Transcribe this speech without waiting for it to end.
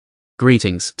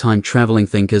Greetings, time-traveling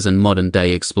thinkers and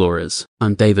modern-day explorers.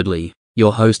 I'm David Lee,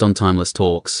 your host on Timeless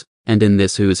Talks, and in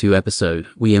this Who is Who episode,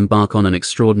 we embark on an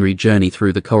extraordinary journey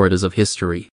through the corridors of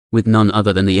history, with none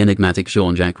other than the enigmatic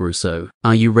Jean-Jacques Rousseau.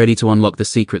 Are you ready to unlock the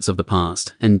secrets of the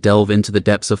past and delve into the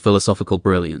depths of philosophical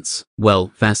brilliance?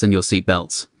 Well, fasten your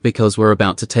seatbelts, because we're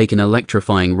about to take an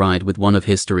electrifying ride with one of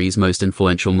history's most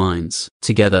influential minds.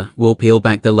 Together, we'll peel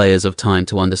back the layers of time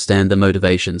to understand the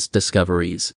motivations,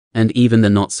 discoveries, and even the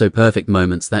not-so-perfect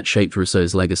moments that shaped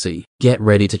Rousseau's legacy. Get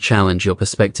ready to challenge your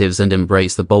perspectives and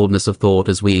embrace the boldness of thought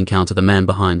as we encounter the man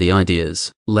behind the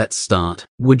ideas. Let's start.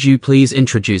 Would you please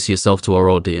introduce yourself to our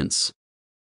audience?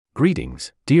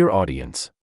 Greetings, dear audience.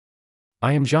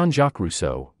 I am Jean-Jacques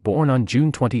Rousseau, born on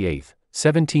June 28,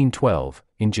 1712,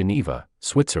 in Geneva,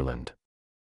 Switzerland.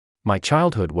 My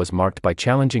childhood was marked by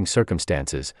challenging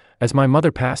circumstances, as my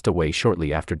mother passed away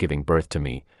shortly after giving birth to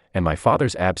me, and my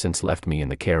father's absence left me in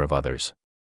the care of others.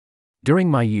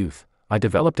 During my youth, I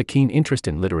developed a keen interest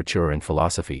in literature and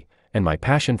philosophy, and my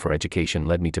passion for education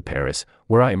led me to Paris,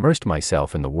 where I immersed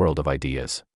myself in the world of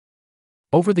ideas.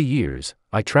 Over the years,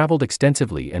 I traveled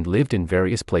extensively and lived in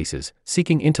various places,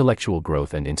 seeking intellectual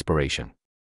growth and inspiration.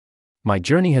 My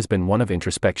journey has been one of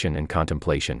introspection and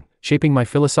contemplation, shaping my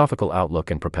philosophical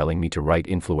outlook and propelling me to write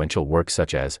influential works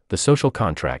such as The Social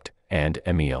Contract and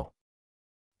Emile.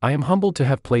 I am humbled to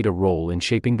have played a role in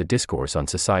shaping the discourse on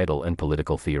societal and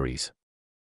political theories.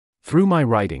 Through my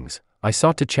writings, I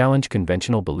sought to challenge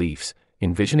conventional beliefs,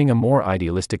 envisioning a more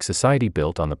idealistic society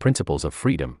built on the principles of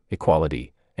freedom,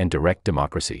 equality, and direct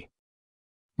democracy.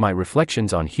 My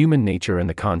reflections on human nature and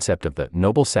the concept of the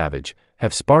noble savage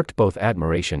have sparked both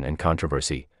admiration and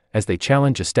controversy, as they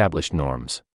challenge established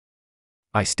norms.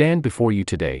 I stand before you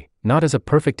today, not as a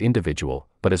perfect individual,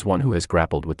 but as one who has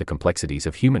grappled with the complexities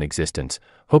of human existence,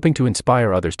 hoping to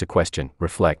inspire others to question,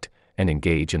 reflect, and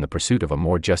engage in the pursuit of a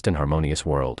more just and harmonious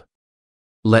world.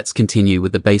 Let's continue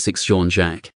with the basics,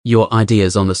 Jean-Jacques. Your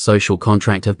ideas on the social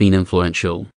contract have been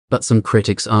influential, but some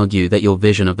critics argue that your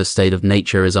vision of the state of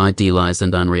nature is idealized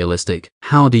and unrealistic.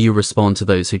 How do you respond to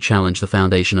those who challenge the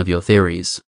foundation of your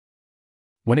theories?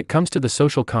 When it comes to the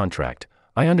social contract,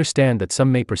 I understand that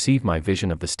some may perceive my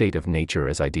vision of the state of nature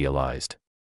as idealized.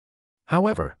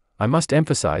 However, I must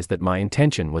emphasize that my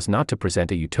intention was not to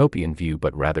present a utopian view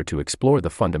but rather to explore the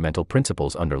fundamental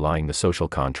principles underlying the social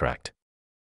contract.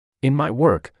 In my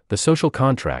work, The Social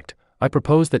Contract, I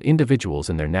propose that individuals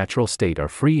in their natural state are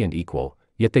free and equal,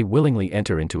 yet they willingly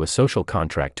enter into a social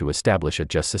contract to establish a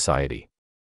just society.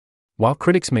 While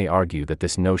critics may argue that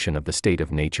this notion of the state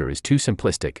of nature is too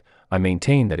simplistic, I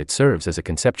maintain that it serves as a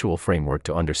conceptual framework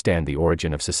to understand the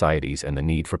origin of societies and the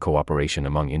need for cooperation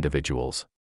among individuals.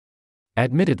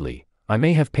 Admittedly, I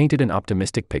may have painted an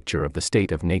optimistic picture of the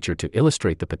state of nature to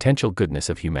illustrate the potential goodness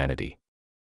of humanity.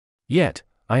 Yet,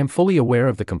 I am fully aware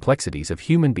of the complexities of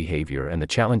human behavior and the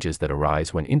challenges that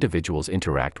arise when individuals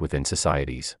interact within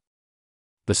societies.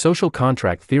 The social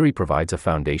contract theory provides a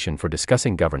foundation for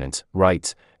discussing governance,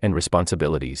 rights, and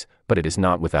responsibilities, but it is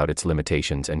not without its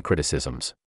limitations and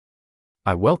criticisms.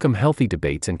 I welcome healthy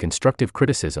debates and constructive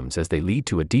criticisms as they lead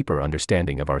to a deeper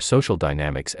understanding of our social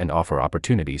dynamics and offer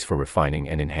opportunities for refining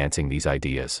and enhancing these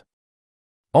ideas.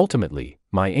 Ultimately,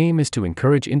 my aim is to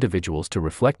encourage individuals to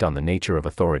reflect on the nature of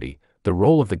authority, the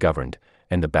role of the governed,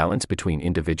 and the balance between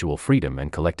individual freedom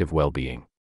and collective well-being.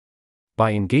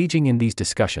 By engaging in these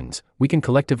discussions, we can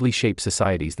collectively shape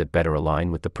societies that better align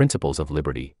with the principles of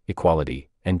liberty, equality,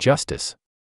 and justice.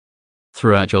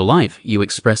 Throughout your life, you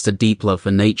expressed a deep love for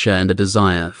nature and a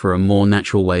desire for a more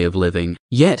natural way of living.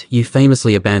 Yet, you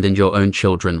famously abandoned your own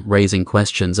children, raising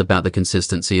questions about the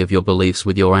consistency of your beliefs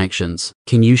with your actions.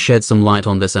 Can you shed some light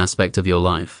on this aspect of your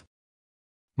life?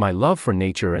 My love for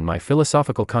nature and my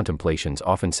philosophical contemplations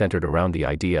often centered around the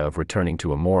idea of returning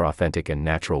to a more authentic and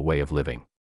natural way of living.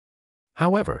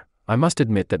 However, I must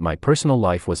admit that my personal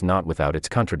life was not without its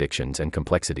contradictions and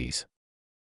complexities.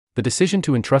 The decision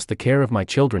to entrust the care of my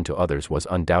children to others was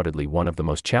undoubtedly one of the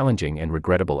most challenging and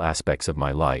regrettable aspects of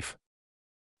my life.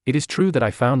 It is true that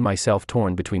I found myself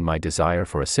torn between my desire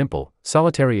for a simple,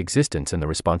 solitary existence and the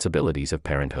responsibilities of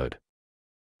parenthood.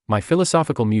 My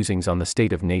philosophical musings on the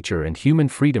state of nature and human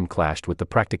freedom clashed with the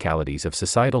practicalities of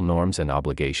societal norms and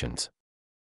obligations.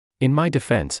 In my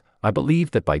defense, I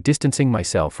believed that by distancing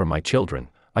myself from my children,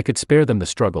 I could spare them the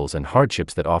struggles and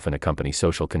hardships that often accompany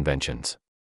social conventions.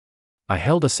 I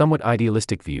held a somewhat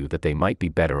idealistic view that they might be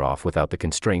better off without the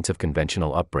constraints of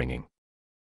conventional upbringing.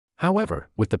 However,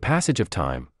 with the passage of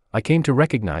time, I came to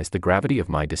recognize the gravity of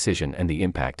my decision and the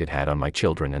impact it had on my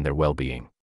children and their well-being.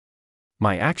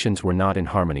 My actions were not in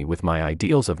harmony with my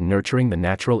ideals of nurturing the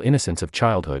natural innocence of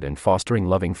childhood and fostering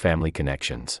loving family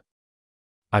connections.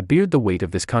 I beared the weight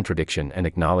of this contradiction and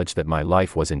acknowledged that my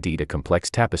life was indeed a complex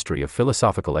tapestry of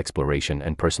philosophical exploration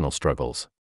and personal struggles.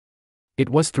 It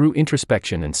was through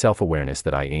introspection and self-awareness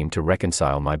that I aimed to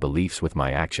reconcile my beliefs with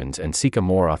my actions and seek a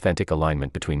more authentic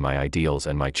alignment between my ideals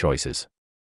and my choices.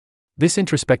 This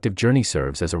introspective journey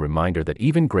serves as a reminder that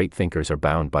even great thinkers are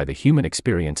bound by the human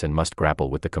experience and must grapple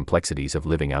with the complexities of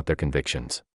living out their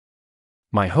convictions.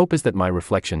 My hope is that my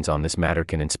reflections on this matter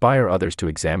can inspire others to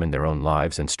examine their own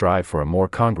lives and strive for a more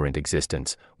congruent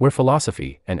existence, where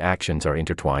philosophy and actions are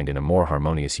intertwined in a more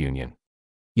harmonious union.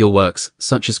 Your works,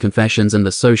 such as Confessions and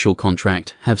The Social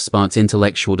Contract, have sparked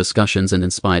intellectual discussions and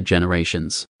inspired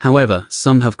generations. However,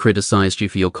 some have criticized you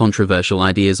for your controversial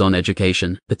ideas on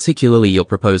education, particularly your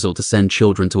proposal to send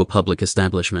children to a public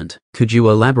establishment. Could you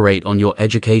elaborate on your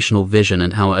educational vision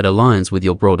and how it aligns with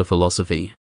your broader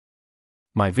philosophy?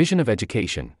 My vision of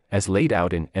education, as laid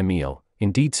out in Emile,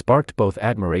 indeed sparked both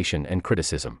admiration and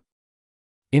criticism.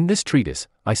 In this treatise,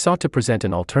 I sought to present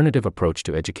an alternative approach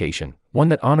to education, one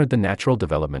that honored the natural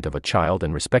development of a child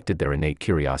and respected their innate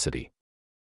curiosity.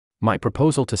 My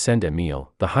proposal to send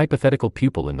Emile, the hypothetical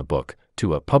pupil in the book,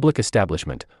 to a public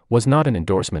establishment was not an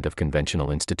endorsement of conventional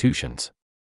institutions.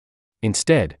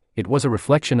 Instead, it was a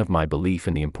reflection of my belief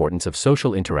in the importance of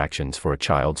social interactions for a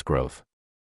child's growth.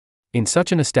 In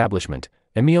such an establishment,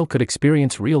 Emile could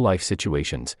experience real-life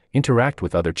situations, interact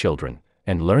with other children,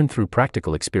 and learn through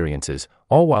practical experiences,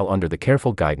 all while under the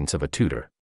careful guidance of a tutor.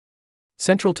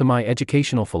 Central to my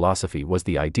educational philosophy was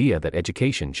the idea that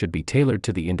education should be tailored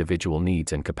to the individual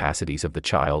needs and capacities of the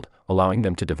child, allowing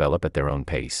them to develop at their own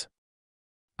pace.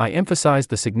 I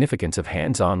emphasized the significance of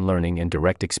hands-on learning and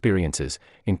direct experiences,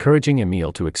 encouraging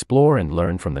Emile to explore and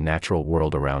learn from the natural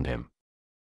world around him.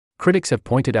 Critics have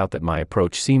pointed out that my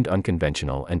approach seemed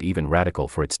unconventional and even radical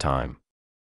for its time.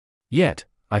 Yet,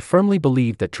 I firmly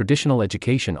believed that traditional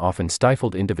education often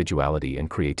stifled individuality and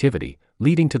creativity,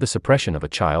 leading to the suppression of a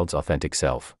child's authentic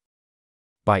self.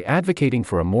 By advocating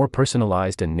for a more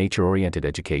personalized and nature-oriented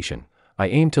education, I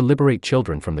aim to liberate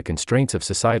children from the constraints of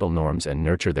societal norms and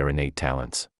nurture their innate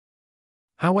talents.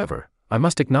 However, I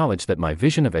must acknowledge that my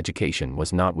vision of education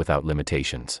was not without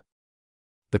limitations.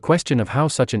 The question of how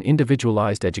such an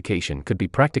individualized education could be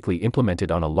practically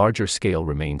implemented on a larger scale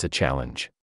remains a challenge.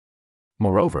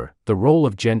 Moreover, the role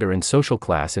of gender and social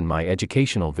class in my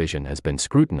educational vision has been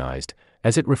scrutinized,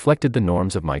 as it reflected the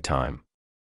norms of my time.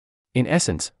 In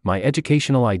essence, my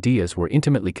educational ideas were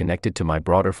intimately connected to my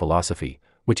broader philosophy,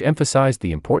 which emphasized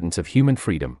the importance of human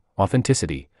freedom,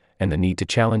 authenticity, and the need to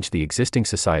challenge the existing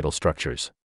societal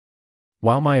structures.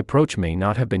 While my approach may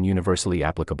not have been universally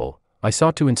applicable, I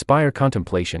sought to inspire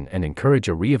contemplation and encourage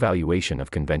a re-evaluation of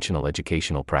conventional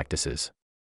educational practices.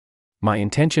 My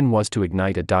intention was to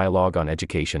ignite a dialogue on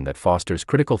education that fosters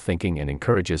critical thinking and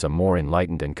encourages a more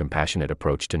enlightened and compassionate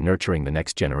approach to nurturing the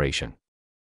next generation.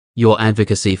 Your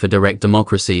advocacy for direct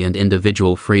democracy and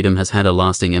individual freedom has had a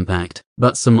lasting impact,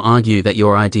 but some argue that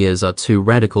your ideas are too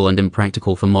radical and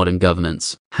impractical for modern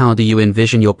governance. How do you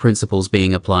envision your principles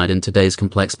being applied in today's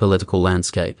complex political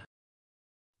landscape?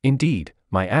 Indeed,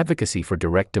 my advocacy for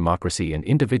direct democracy and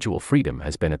individual freedom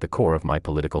has been at the core of my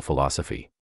political philosophy.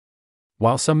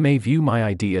 While some may view my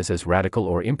ideas as radical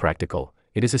or impractical,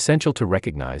 it is essential to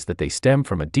recognize that they stem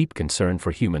from a deep concern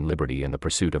for human liberty and the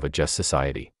pursuit of a just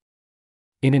society.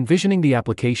 In envisioning the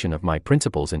application of my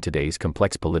principles in today's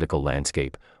complex political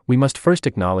landscape, we must first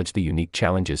acknowledge the unique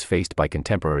challenges faced by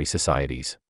contemporary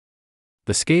societies.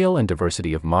 The scale and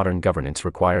diversity of modern governance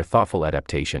require thoughtful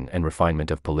adaptation and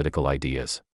refinement of political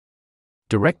ideas.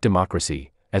 Direct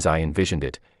democracy, as I envisioned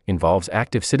it, involves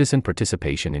active citizen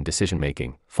participation in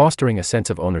decision-making, fostering a sense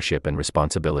of ownership and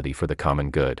responsibility for the common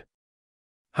good.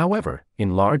 However,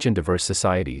 in large and diverse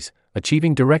societies,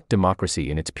 achieving direct democracy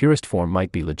in its purest form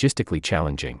might be logistically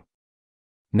challenging.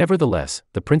 Nevertheless,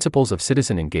 the principles of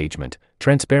citizen engagement,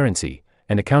 transparency,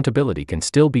 and accountability can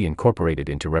still be incorporated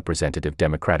into representative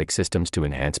democratic systems to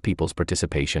enhance people's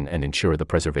participation and ensure the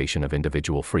preservation of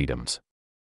individual freedoms.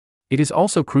 It is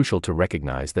also crucial to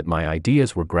recognize that my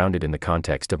ideas were grounded in the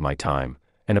context of my time,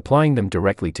 and applying them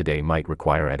directly today might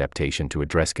require adaptation to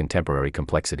address contemporary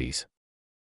complexities.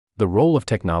 The role of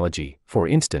technology, for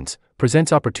instance,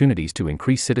 presents opportunities to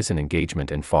increase citizen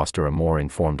engagement and foster a more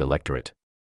informed electorate.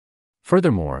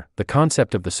 Furthermore, the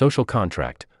concept of the social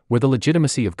contract, where the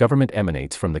legitimacy of government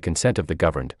emanates from the consent of the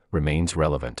governed, remains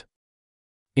relevant.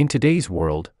 In today's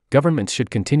world, governments should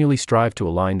continually strive to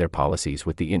align their policies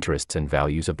with the interests and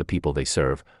values of the people they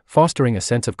serve, fostering a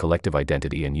sense of collective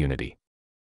identity and unity.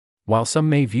 While some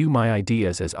may view my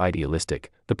ideas as idealistic,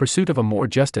 the pursuit of a more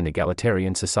just and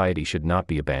egalitarian society should not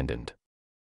be abandoned.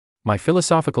 My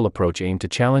philosophical approach aimed to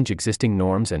challenge existing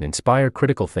norms and inspire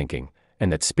critical thinking,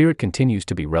 and that spirit continues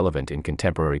to be relevant in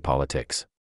contemporary politics.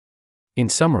 In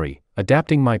summary,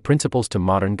 adapting my principles to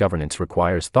modern governance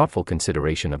requires thoughtful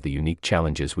consideration of the unique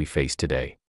challenges we face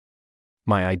today.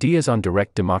 My ideas on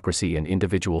direct democracy and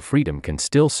individual freedom can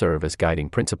still serve as guiding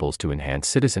principles to enhance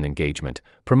citizen engagement,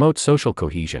 promote social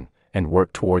cohesion, and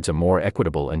work towards a more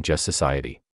equitable and just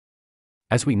society.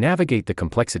 As we navigate the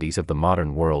complexities of the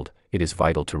modern world, it is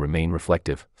vital to remain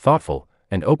reflective, thoughtful,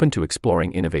 and open to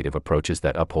exploring innovative approaches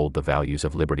that uphold the values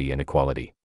of liberty and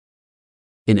equality.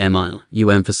 In Emile, you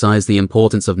emphasize the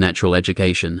importance of natural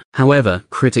education. However,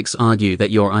 critics argue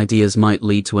that your ideas might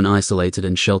lead to an isolated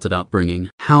and sheltered upbringing.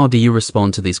 How do you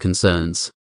respond to these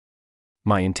concerns?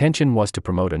 My intention was to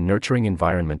promote a nurturing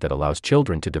environment that allows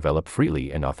children to develop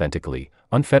freely and authentically,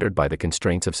 unfettered by the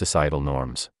constraints of societal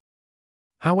norms.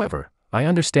 However, I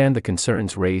understand the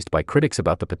concerns raised by critics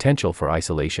about the potential for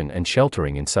isolation and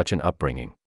sheltering in such an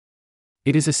upbringing.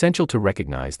 It is essential to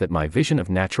recognize that my vision of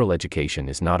natural education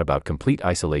is not about complete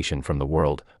isolation from the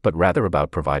world, but rather about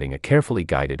providing a carefully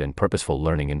guided and purposeful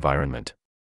learning environment.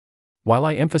 While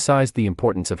I emphasize the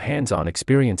importance of hands-on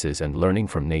experiences and learning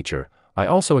from nature, I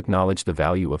also acknowledge the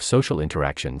value of social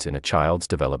interactions in a child's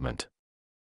development.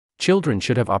 Children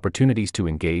should have opportunities to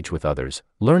engage with others,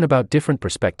 learn about different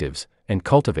perspectives, and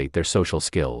cultivate their social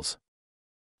skills.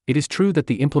 It is true that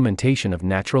the implementation of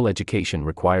natural education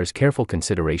requires careful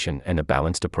consideration and a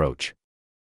balanced approach.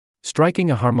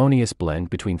 Striking a harmonious blend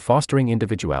between fostering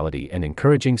individuality and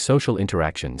encouraging social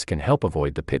interactions can help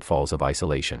avoid the pitfalls of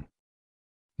isolation.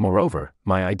 Moreover,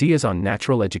 my ideas on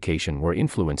natural education were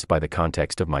influenced by the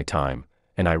context of my time,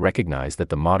 and I recognize that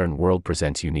the modern world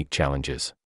presents unique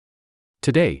challenges.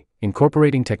 Today,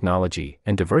 incorporating technology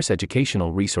and diverse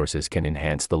educational resources can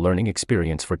enhance the learning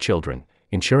experience for children,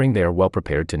 ensuring they are well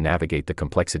prepared to navigate the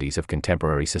complexities of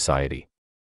contemporary society.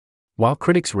 While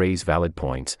critics raise valid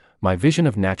points, my vision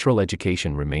of natural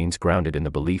education remains grounded in the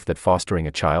belief that fostering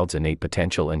a child's innate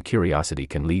potential and curiosity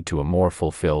can lead to a more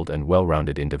fulfilled and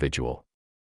well-rounded individual.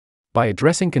 By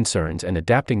addressing concerns and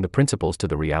adapting the principles to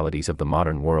the realities of the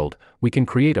modern world, we can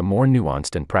create a more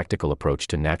nuanced and practical approach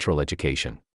to natural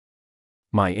education.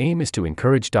 My aim is to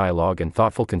encourage dialogue and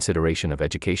thoughtful consideration of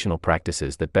educational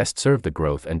practices that best serve the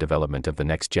growth and development of the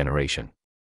next generation.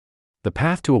 The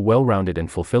path to a well-rounded and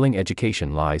fulfilling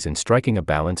education lies in striking a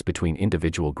balance between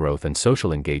individual growth and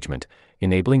social engagement,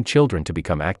 enabling children to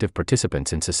become active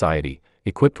participants in society,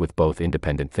 equipped with both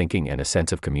independent thinking and a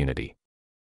sense of community.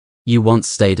 You once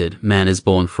stated, man is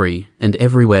born free, and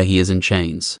everywhere he is in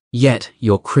chains. Yet,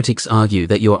 your critics argue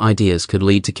that your ideas could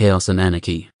lead to chaos and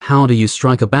anarchy. How do you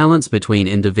strike a balance between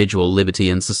individual liberty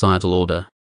and societal order?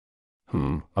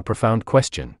 A profound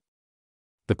question.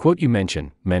 The quote you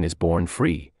mention, man is born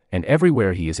free, and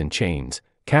everywhere he is in chains,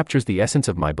 captures the essence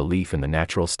of my belief in the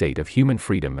natural state of human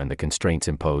freedom and the constraints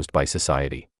imposed by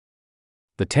society.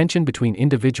 The tension between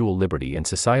individual liberty and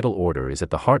societal order is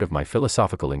at the heart of my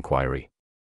philosophical inquiry.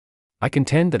 I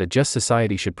contend that a just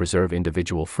society should preserve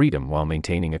individual freedom while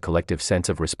maintaining a collective sense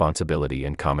of responsibility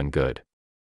and common good.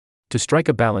 To strike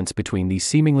a balance between these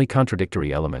seemingly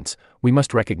contradictory elements, we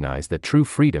must recognize that true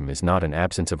freedom is not an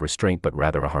absence of restraint but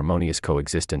rather a harmonious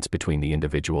coexistence between the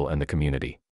individual and the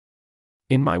community.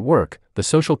 In my work, The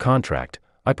Social Contract,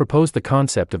 I propose the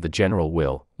concept of the general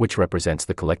will, which represents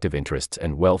the collective interests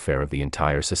and welfare of the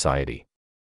entire society.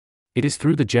 It is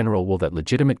through the general will that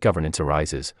legitimate governance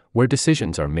arises, where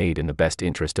decisions are made in the best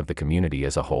interest of the community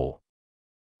as a whole.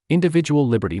 Individual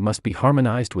liberty must be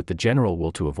harmonized with the general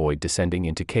will to avoid descending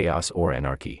into chaos or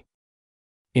anarchy.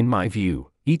 In my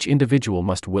view, each individual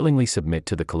must willingly submit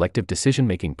to the collective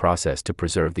decision-making process to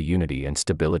preserve the unity and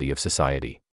stability of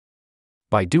society.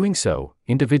 By doing so,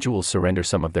 individuals surrender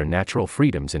some of their natural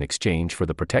freedoms in exchange for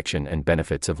the protection and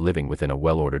benefits of living within a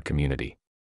well-ordered community.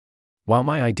 While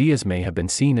my ideas may have been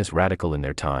seen as radical in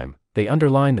their time, they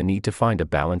underline the need to find a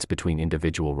balance between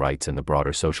individual rights and the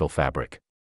broader social fabric.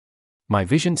 My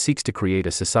vision seeks to create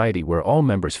a society where all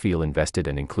members feel invested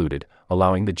and included,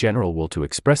 allowing the general will to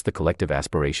express the collective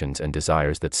aspirations and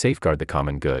desires that safeguard the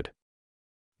common good.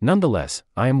 Nonetheless,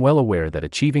 I am well aware that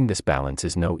achieving this balance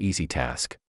is no easy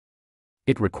task.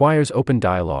 It requires open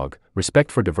dialogue,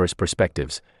 respect for diverse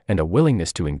perspectives, and a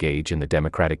willingness to engage in the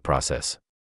democratic process.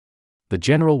 The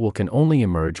general will can only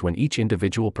emerge when each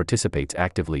individual participates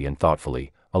actively and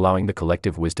thoughtfully, allowing the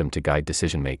collective wisdom to guide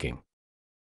decision-making.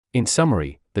 In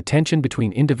summary, the tension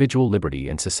between individual liberty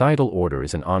and societal order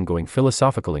is an ongoing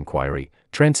philosophical inquiry,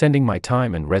 transcending my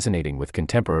time and resonating with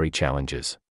contemporary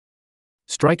challenges.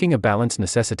 Striking a balance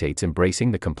necessitates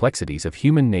embracing the complexities of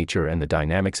human nature and the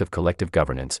dynamics of collective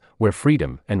governance, where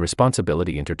freedom and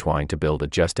responsibility intertwine to build a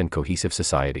just and cohesive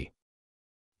society.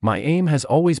 My aim has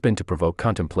always been to provoke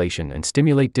contemplation and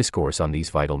stimulate discourse on these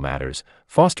vital matters,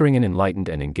 fostering an enlightened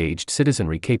and engaged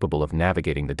citizenry capable of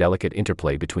navigating the delicate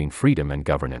interplay between freedom and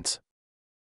governance.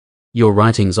 Your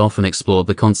writings often explored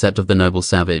the concept of the noble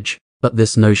savage, but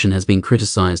this notion has been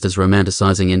criticized as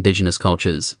romanticizing indigenous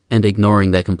cultures and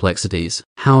ignoring their complexities.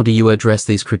 How do you address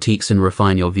these critiques and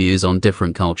refine your views on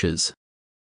different cultures?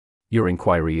 Your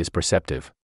inquiry is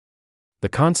perceptive. The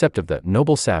concept of the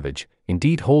noble savage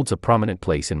indeed holds a prominent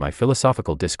place in my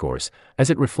philosophical discourse, as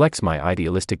it reflects my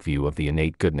idealistic view of the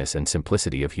innate goodness and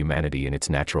simplicity of humanity in its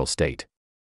natural state.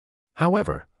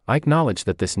 However, I acknowledge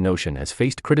that this notion has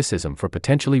faced criticism for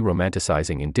potentially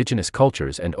romanticizing indigenous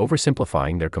cultures and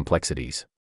oversimplifying their complexities.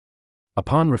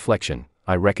 Upon reflection,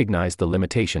 I recognize the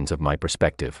limitations of my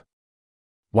perspective.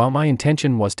 While my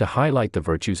intention was to highlight the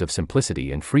virtues of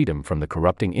simplicity and freedom from the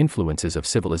corrupting influences of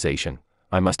civilization,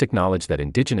 I must acknowledge that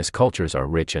indigenous cultures are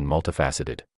rich and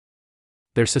multifaceted.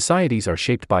 Their societies are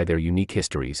shaped by their unique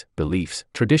histories, beliefs,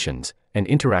 traditions, and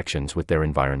interactions with their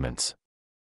environments.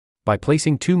 By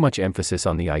placing too much emphasis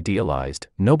on the idealized,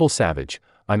 noble savage,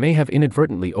 I may have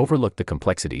inadvertently overlooked the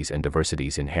complexities and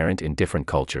diversities inherent in different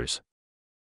cultures.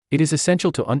 It is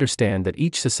essential to understand that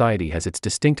each society has its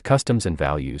distinct customs and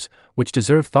values, which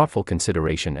deserve thoughtful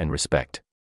consideration and respect.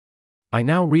 I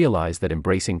now realize that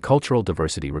embracing cultural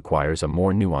diversity requires a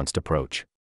more nuanced approach.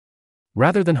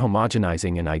 Rather than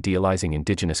homogenizing and idealizing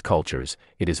indigenous cultures,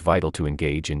 it is vital to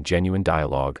engage in genuine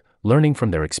dialogue, learning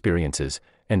from their experiences,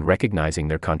 and recognizing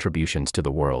their contributions to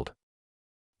the world.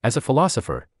 As a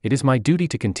philosopher, it is my duty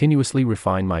to continuously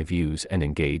refine my views and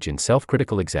engage in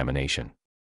self-critical examination.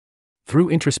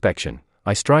 Through introspection,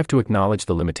 I strive to acknowledge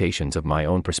the limitations of my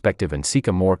own perspective and seek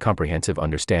a more comprehensive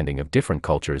understanding of different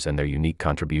cultures and their unique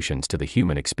contributions to the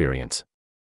human experience.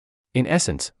 In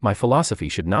essence, my philosophy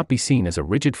should not be seen as a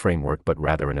rigid framework but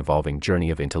rather an evolving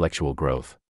journey of intellectual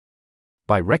growth.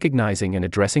 By recognizing and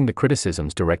addressing the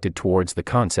criticisms directed towards the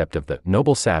concept of the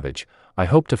noble savage, I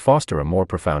hope to foster a more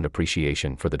profound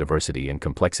appreciation for the diversity and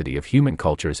complexity of human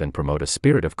cultures and promote a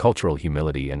spirit of cultural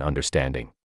humility and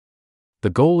understanding. The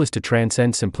goal is to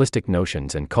transcend simplistic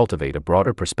notions and cultivate a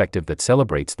broader perspective that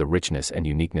celebrates the richness and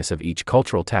uniqueness of each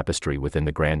cultural tapestry within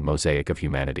the grand mosaic of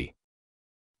humanity.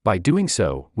 By doing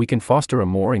so, we can foster a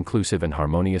more inclusive and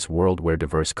harmonious world where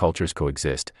diverse cultures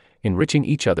coexist, enriching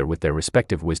each other with their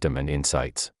respective wisdom and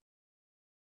insights.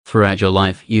 Throughout your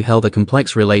life, you held a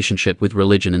complex relationship with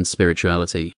religion and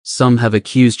spirituality. Some have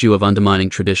accused you of undermining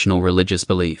traditional religious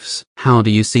beliefs. How do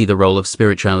you see the role of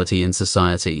spirituality in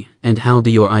society, and how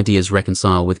do your ideas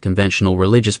reconcile with conventional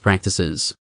religious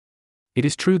practices? It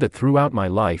is true that throughout my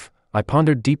life, I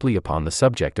pondered deeply upon the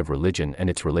subject of religion and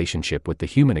its relationship with the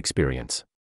human experience.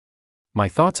 My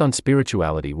thoughts on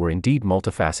spirituality were indeed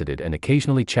multifaceted and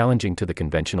occasionally challenging to the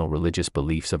conventional religious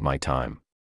beliefs of my time.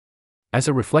 As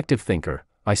a reflective thinker,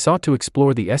 I sought to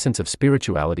explore the essence of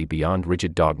spirituality beyond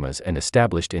rigid dogmas and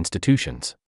established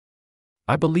institutions.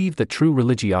 I believe that true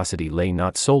religiosity lay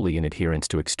not solely in adherence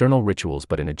to external rituals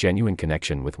but in a genuine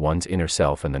connection with one's inner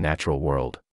self and the natural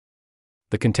world.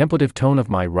 The contemplative tone of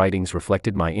my writings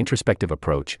reflected my introspective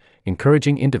approach,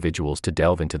 encouraging individuals to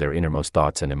delve into their innermost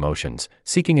thoughts and emotions,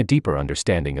 seeking a deeper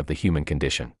understanding of the human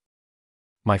condition.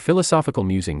 My philosophical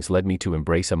musings led me to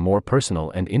embrace a more personal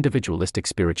and individualistic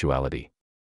spirituality.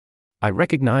 I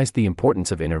recognized the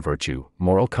importance of inner virtue,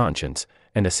 moral conscience,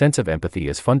 and a sense of empathy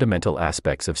as fundamental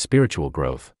aspects of spiritual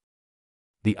growth.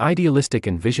 The idealistic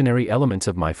and visionary elements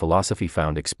of my philosophy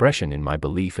found expression in my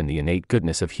belief in the innate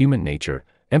goodness of human nature,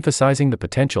 emphasizing the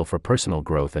potential for personal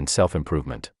growth and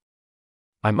self-improvement.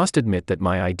 I must admit that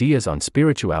my ideas on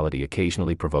spirituality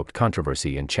occasionally provoked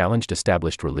controversy and challenged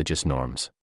established religious norms.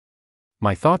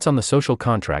 My thoughts on the social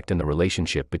contract and the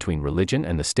relationship between religion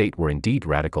and the state were indeed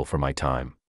radical for my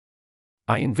time.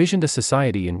 I envisioned a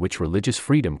society in which religious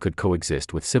freedom could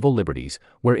coexist with civil liberties,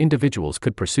 where individuals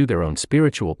could pursue their own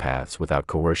spiritual paths without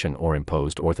coercion or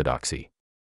imposed orthodoxy.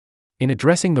 In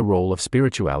addressing the role of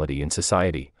spirituality in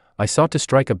society, I sought to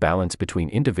strike a balance between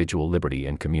individual liberty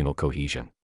and communal cohesion.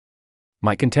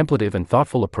 My contemplative and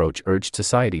thoughtful approach urged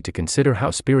society to consider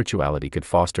how spirituality could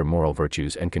foster moral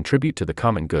virtues and contribute to the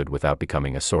common good without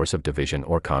becoming a source of division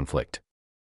or conflict.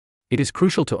 It is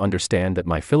crucial to understand that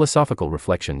my philosophical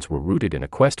reflections were rooted in a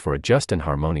quest for a just and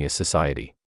harmonious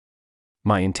society.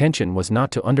 My intention was not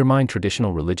to undermine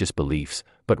traditional religious beliefs,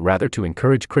 but rather to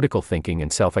encourage critical thinking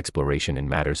and self-exploration in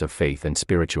matters of faith and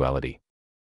spirituality.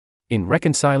 In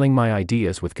reconciling my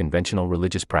ideas with conventional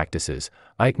religious practices,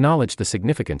 I acknowledge the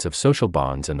significance of social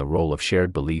bonds and the role of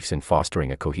shared beliefs in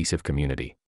fostering a cohesive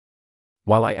community.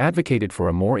 While I advocated for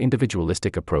a more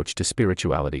individualistic approach to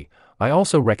spirituality, I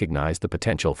also recognized the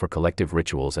potential for collective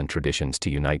rituals and traditions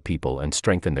to unite people and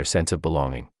strengthen their sense of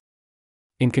belonging.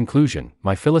 In conclusion,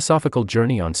 my philosophical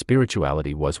journey on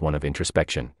spirituality was one of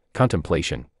introspection,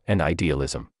 contemplation, and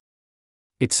idealism.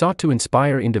 It sought to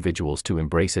inspire individuals to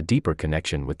embrace a deeper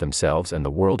connection with themselves and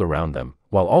the world around them,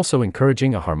 while also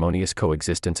encouraging a harmonious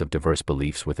coexistence of diverse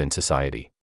beliefs within society.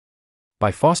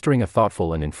 By fostering a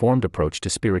thoughtful and informed approach to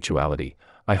spirituality,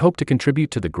 I hope to contribute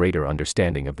to the greater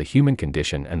understanding of the human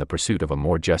condition and the pursuit of a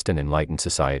more just and enlightened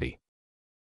society.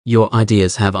 Your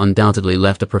ideas have undoubtedly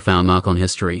left a profound mark on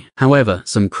history. However,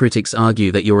 some critics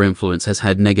argue that your influence has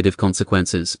had negative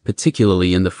consequences,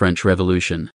 particularly in the French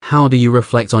Revolution. How do you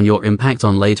reflect on your impact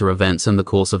on later events and the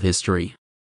course of history?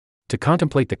 To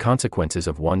contemplate the consequences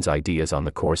of one's ideas on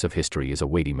the course of history is a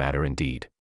weighty matter indeed.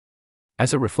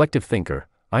 As a reflective thinker,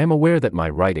 I am aware that my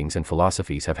writings and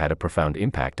philosophies have had a profound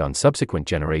impact on subsequent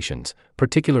generations,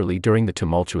 particularly during the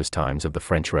tumultuous times of the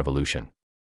French Revolution.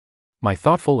 My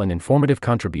thoughtful and informative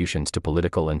contributions to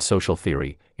political and social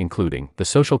theory, including the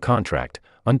social contract,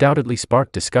 undoubtedly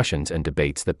sparked discussions and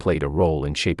debates that played a role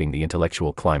in shaping the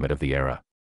intellectual climate of the era.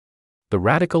 The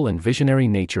radical and visionary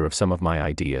nature of some of my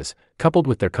ideas, coupled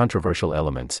with their controversial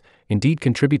elements, indeed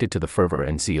contributed to the fervor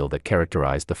and zeal that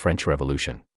characterized the French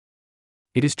Revolution.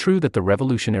 It is true that the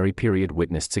revolutionary period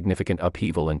witnessed significant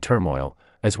upheaval and turmoil,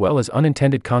 as well as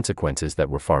unintended consequences that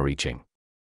were far-reaching.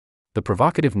 The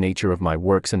provocative nature of my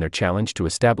works and their challenge to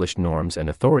established norms and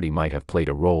authority might have played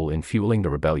a role in fueling the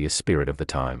rebellious spirit of the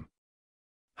time.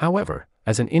 However,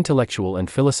 as an intellectual and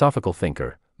philosophical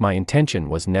thinker, my intention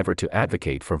was never to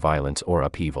advocate for violence or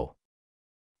upheaval.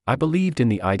 I believed in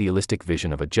the idealistic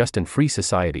vision of a just and free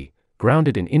society,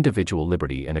 grounded in individual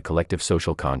liberty and a collective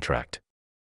social contract.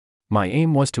 My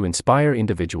aim was to inspire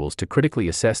individuals to critically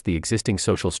assess the existing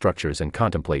social structures and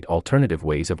contemplate alternative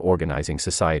ways of organizing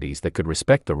societies that could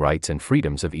respect the rights and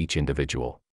freedoms of each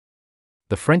individual.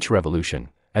 The French Revolution,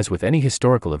 as with any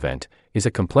historical event, is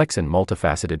a complex and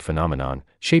multifaceted phenomenon,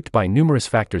 shaped by numerous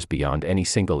factors beyond any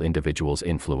single individual's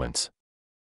influence.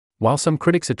 While some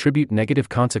critics attribute negative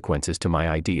consequences to my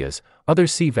ideas,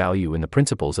 others see value in the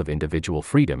principles of individual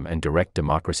freedom and direct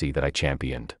democracy that I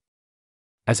championed.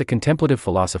 As a contemplative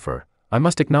philosopher, I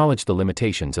must acknowledge the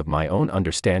limitations of my own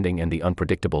understanding and the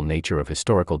unpredictable nature of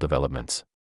historical developments.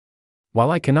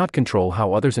 While I cannot control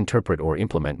how others interpret or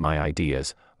implement my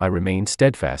ideas, I remain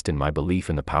steadfast in my belief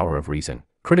in the power of reason,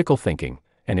 critical thinking,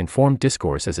 and informed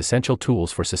discourse as essential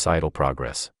tools for societal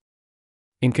progress.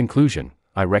 In conclusion,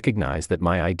 I recognize that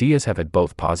my ideas have had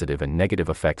both positive and negative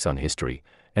effects on history,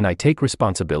 and I take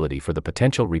responsibility for the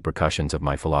potential repercussions of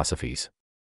my philosophies.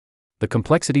 The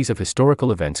complexities of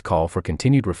historical events call for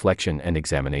continued reflection and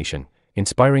examination,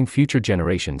 inspiring future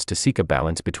generations to seek a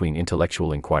balance between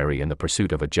intellectual inquiry and the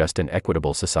pursuit of a just and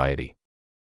equitable society.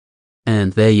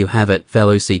 And there you have it,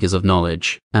 fellow seekers of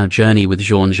knowledge. Our journey with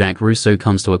Jean-Jacques Rousseau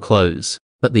comes to a close.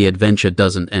 But the adventure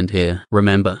doesn't end here.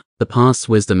 Remember, the past's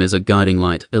wisdom is a guiding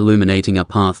light, illuminating a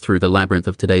path through the labyrinth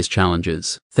of today's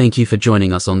challenges. Thank you for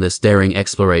joining us on this daring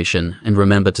exploration, and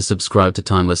remember to subscribe to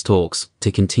Timeless Talks,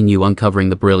 to continue uncovering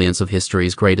the brilliance of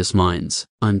history's greatest minds.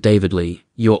 I'm David Lee,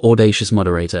 your audacious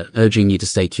moderator, urging you to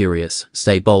stay curious,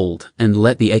 stay bold, and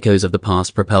let the echoes of the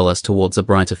past propel us towards a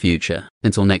brighter future.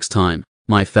 Until next time,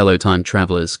 my fellow time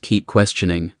travelers, keep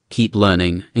questioning, keep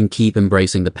learning, and keep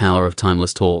embracing the power of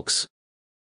Timeless Talks.